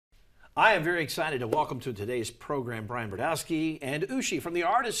I am very excited to welcome to today's program Brian Brodowsky and Ushi from the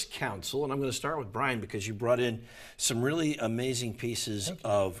Artists Council. And I'm going to start with Brian because you brought in some really amazing pieces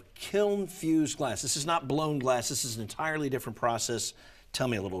of kiln-fused glass. This is not blown glass. This is an entirely different process. Tell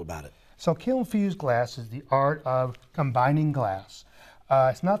me a little about it. So kiln-fused glass is the art of combining glass.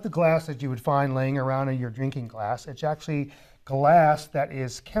 It's not the glass that you would find laying around in your drinking glass. It's actually glass that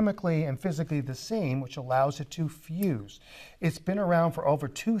is chemically and physically the same, which allows it to fuse. It's been around for over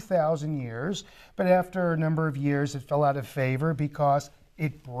 2,000 years, but after a number of years it fell out of favor because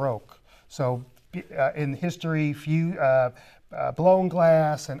it broke. So in history, blown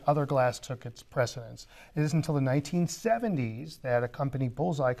glass and other glass took its precedence. It isn't until the 1970s that a company,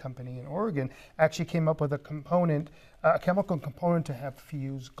 Bullseye Company in Oregon, actually came up with a component, a chemical component to have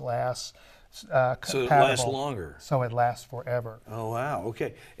fused glass. So it lasts longer. So it lasts forever. Oh wow,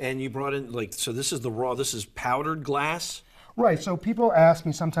 okay. And you brought in, like, so this is the raw, this is powdered glass? Right, so people ask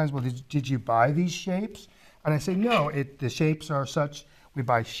me sometimes, well, did you buy these shapes? And I say, no, the shapes are such, we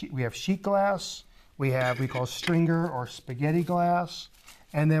have sheet glass, we call stringer or spaghetti glass,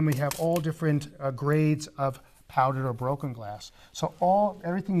 and then we have all different grades of powdered or broken glass. So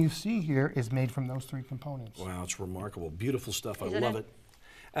everything you see here is made from those three components. Wow, it's remarkable. Beautiful stuff. I love it.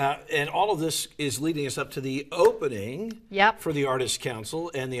 And all of this is leading us up to the opening for the Artists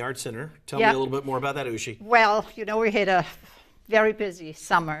Council and the Art Center. Tell me a little bit more about that, Ushi. Well, you know, we had a very busy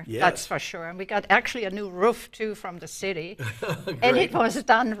summer, that's for sure. And we got actually a new roof, too, from the city. And it was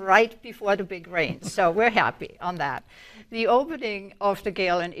done right before the big rain. So we're happy on that. The opening of the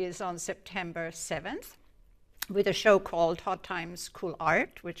Galen is on September 7th. With a show called Hot Times Cool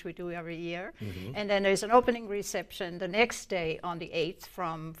Art, which we do every year. And then there's an opening reception the next day on the 8th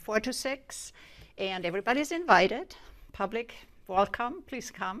from 4 to 6. And everybody's invited. Public welcome. Please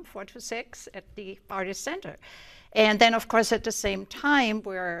come 4 to 6 at the Artist Center. And then, of course, at the same time,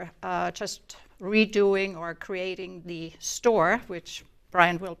 we're just redoing or creating the store, which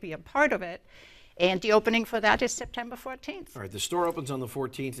Brian will be a part of it. And the opening for that is September 14th. All right, the store opens on the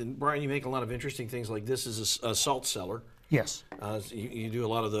 14th. And Brian, you make a lot of interesting things like this is a salt cellar. Yes. You do a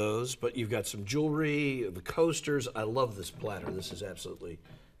lot of those, but you've got some jewelry, the coasters. I love this platter. This is absolutely,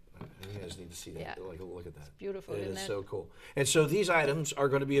 you guys need to see that. Yeah. Look at that. It's beautiful, isn't it? It is so cool. And so these items are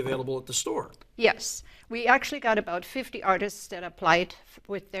going to be available at the store. Yes. We actually got about 50 artists that applied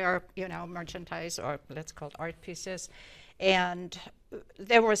with their, merchandise, or let's call it art pieces. And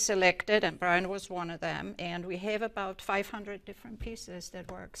they were selected, and Brian was one of them, and we have about 500 different pieces that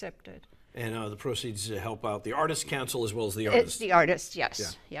were accepted. And the proceeds help out the Artists Council as well as the artists. It's the artists,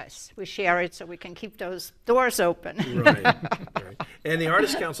 yes, yes. We share it so we can keep those doors open. Right. And the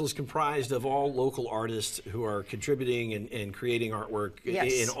Artists Council is comprised of all local artists who are contributing and creating artwork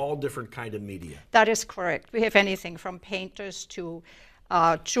in all different kind of media. That is correct. We have anything from painters to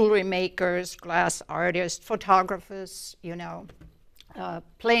jewelry makers, glass artists, photographers,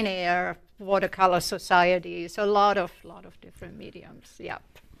 plein air, watercolor societies, a lot of different mediums. Yep.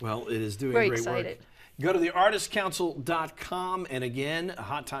 Well, it is doing We're great work. Go to theartistcouncil.com, and again,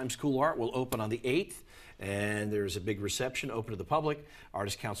 Hot Times Cool Art will open on the 8th, and there's a big reception open to the public.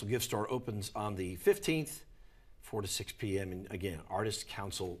 Artist Council gift store opens on the 15th. 4 to 6 p.m. and again,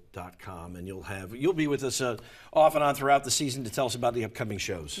 artistcouncil.com, and you'll be with us off and on throughout the season to tell us about the upcoming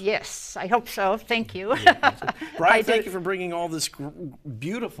shows. Yes, I hope so. Thank you. Brian, thank you for bringing all this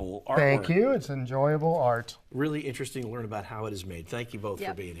beautiful artwork. Thank you. It's enjoyable art. Really interesting to learn about how it is made. Thank you both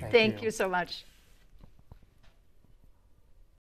for being here. Thank you so much.